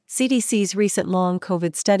CDC's recent long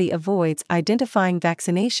COVID study avoids identifying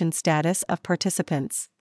vaccination status of participants.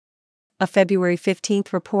 A February 15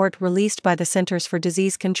 report released by the Centers for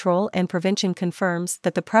Disease Control and Prevention confirms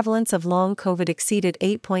that the prevalence of long COVID exceeded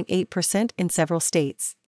 8.8% in several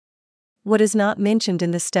states. What is not mentioned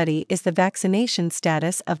in the study is the vaccination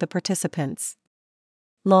status of the participants.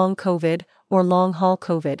 Long COVID, or long-haul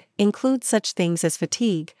COVID, includes such things as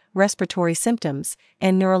fatigue, respiratory symptoms,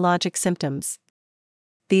 and neurologic symptoms.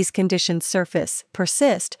 These conditions surface,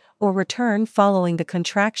 persist, or return following the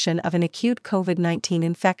contraction of an acute COVID-19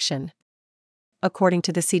 infection. According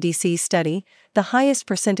to the CDC study, the highest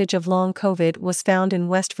percentage of long COVID was found in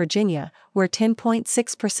West Virginia, where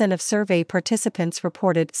 10.6% of survey participants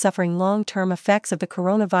reported suffering long-term effects of the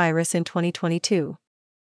coronavirus in 2022.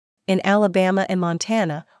 In Alabama and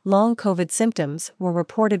Montana, long COVID symptoms were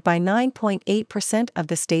reported by 9.8% of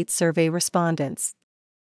the state's survey respondents.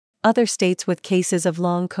 Other states with cases of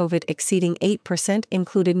long COVID exceeding 8%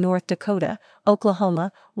 included North Dakota,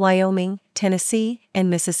 Oklahoma, Wyoming, Tennessee,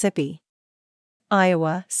 and Mississippi.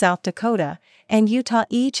 Iowa, South Dakota, and Utah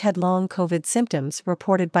each had long COVID symptoms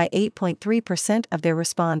reported by 8.3% of their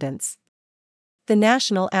respondents. The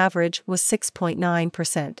national average was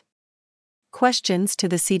 6.9%. Questions to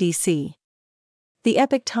the CDC. The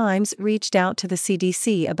Epoch Times reached out to the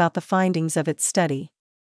CDC about the findings of its study.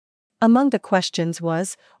 Among the questions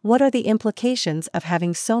was, what are the implications of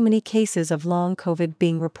having so many cases of long COVID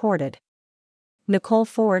being reported? Nicole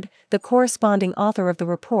Ford, the corresponding author of the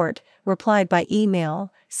report, replied by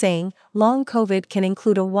email, saying, long COVID can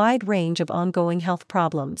include a wide range of ongoing health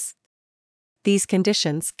problems. These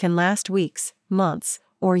conditions can last weeks, months,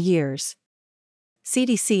 or years.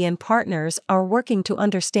 CDC and partners are working to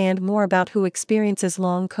understand more about who experiences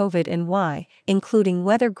long COVID and why, including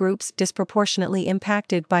whether groups disproportionately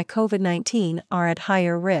impacted by COVID-19 are at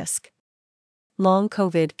higher risk. Long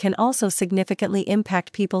COVID can also significantly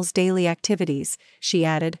impact people's daily activities, she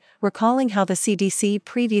added, recalling how the CDC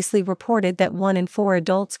previously reported that 1 in 4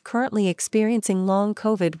 adults currently experiencing long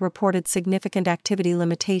COVID reported significant activity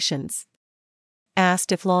limitations.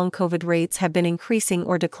 Asked if long COVID rates have been increasing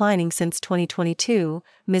or declining since 2022,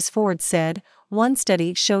 Ms. Ford said, one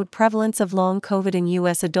study showed prevalence of long COVID in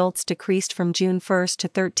U.S. adults decreased from June 1 to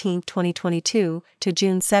 13, 2022, to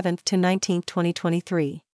June 7 to 19,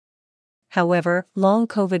 2023. However, long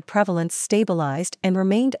COVID prevalence stabilized and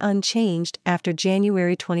remained unchanged after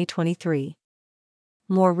January 2023.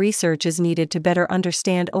 More research is needed to better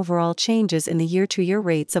understand overall changes in the year-to-year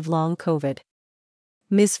rates of long COVID.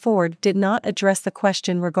 Ms. Ford did not address the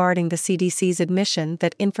question regarding the CDC's admission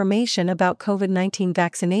that information about COVID-19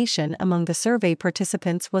 vaccination among the survey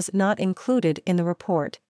participants was not included in the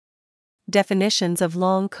report. Definitions of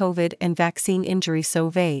long COVID and vaccine injury so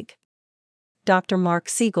vague. Dr. Mark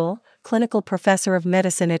Siegel, clinical professor of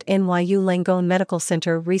medicine at NYU Langone Medical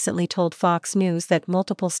Center, recently told Fox News that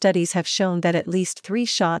multiple studies have shown that at least 3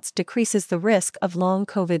 shots decreases the risk of long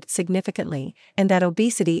COVID significantly, and that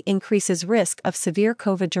obesity increases risk of severe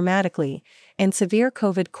COVID dramatically, and severe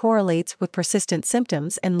COVID correlates with persistent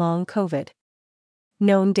symptoms and long COVID.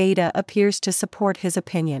 Known data appears to support his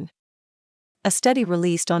opinion. A study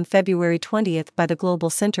released on February 20 by the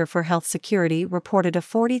Global Center for Health Security reported a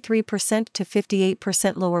 43% to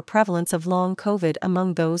 58% lower prevalence of long COVID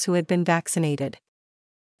among those who had been vaccinated.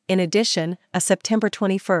 In addition, a September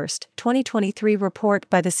 21, 2023 report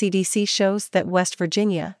by the CDC shows that West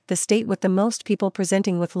Virginia, the state with the most people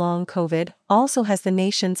presenting with long COVID, also has the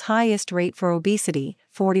nation's highest rate for obesity,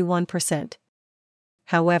 41%.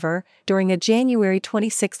 However, during a January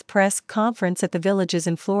 26 press conference at the Villages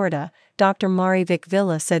in Florida, Dr. Mari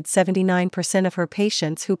Vic-Villa said 79% of her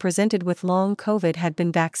patients who presented with long COVID had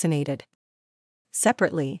been vaccinated.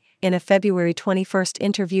 Separately, in a February 21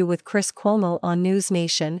 interview with Chris Cuomo on News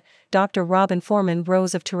Nation, Dr. Robin Foreman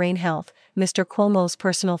Rose of Terrain Health, Mr. Cuomo's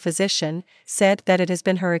personal physician, said that it has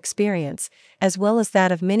been her experience, as well as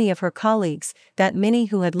that of many of her colleagues, that many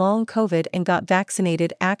who had long COVID and got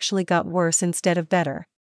vaccinated actually got worse instead of better.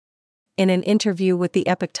 In an interview with the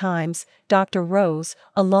Epoch Times, Dr. Rose,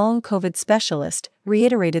 a long COVID specialist,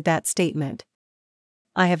 reiterated that statement.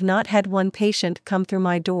 I have not had one patient come through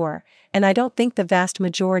my door, and I don't think the vast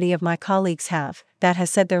majority of my colleagues have, that has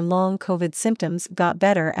said their long COVID symptoms got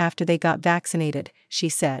better after they got vaccinated, she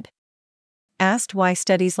said. Asked why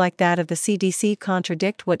studies like that of the CDC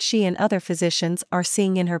contradict what she and other physicians are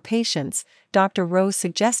seeing in her patients, Dr. Rose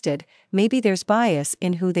suggested, maybe there's bias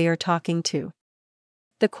in who they are talking to.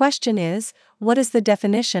 The question is, what is the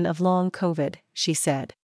definition of long COVID, she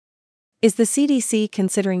said. Is the CDC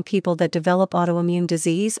considering people that develop autoimmune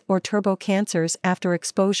disease or turbo cancers after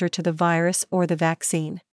exposure to the virus or the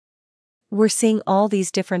vaccine? We're seeing all these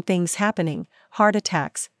different things happening: heart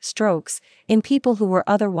attacks, strokes, in people who were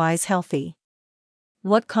otherwise healthy.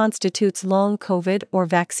 What constitutes long COVID or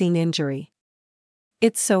vaccine injury?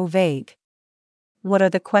 It's so vague. What are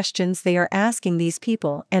the questions they are asking these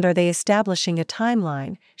people, and are they establishing a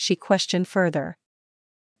timeline? She questioned further.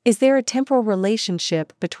 Is there a temporal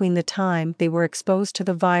relationship between the time they were exposed to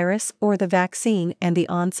the virus or the vaccine and the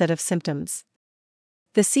onset of symptoms?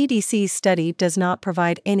 The CDC's study does not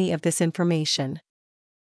provide any of this information.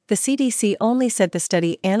 The CDC only said the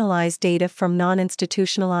study analyzed data from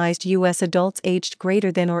non-institutionalized U.S. adults aged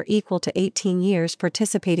greater than or equal to 18 years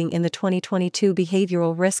participating in the 2022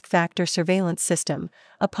 Behavioral Risk Factor Surveillance System,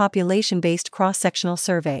 a population-based cross-sectional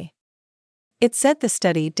survey. It said the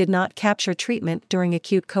study did not capture treatment during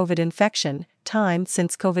acute COVID infection, time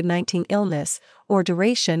since COVID-19 illness, or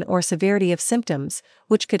duration or severity of symptoms,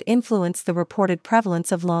 which could influence the reported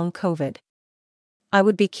prevalence of long COVID. I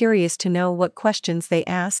would be curious to know what questions they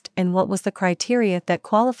asked and what was the criteria that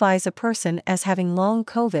qualifies a person as having long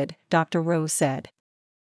COVID, Dr. Rose said.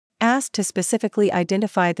 Asked to specifically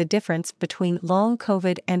identify the difference between long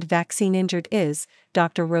COVID and vaccine-injured is,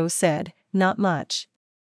 Dr. Rose said, not much.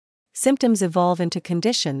 Symptoms evolve into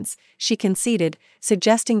conditions, she conceded,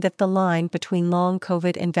 suggesting that the line between long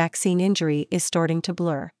COVID and vaccine injury is starting to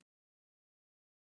blur.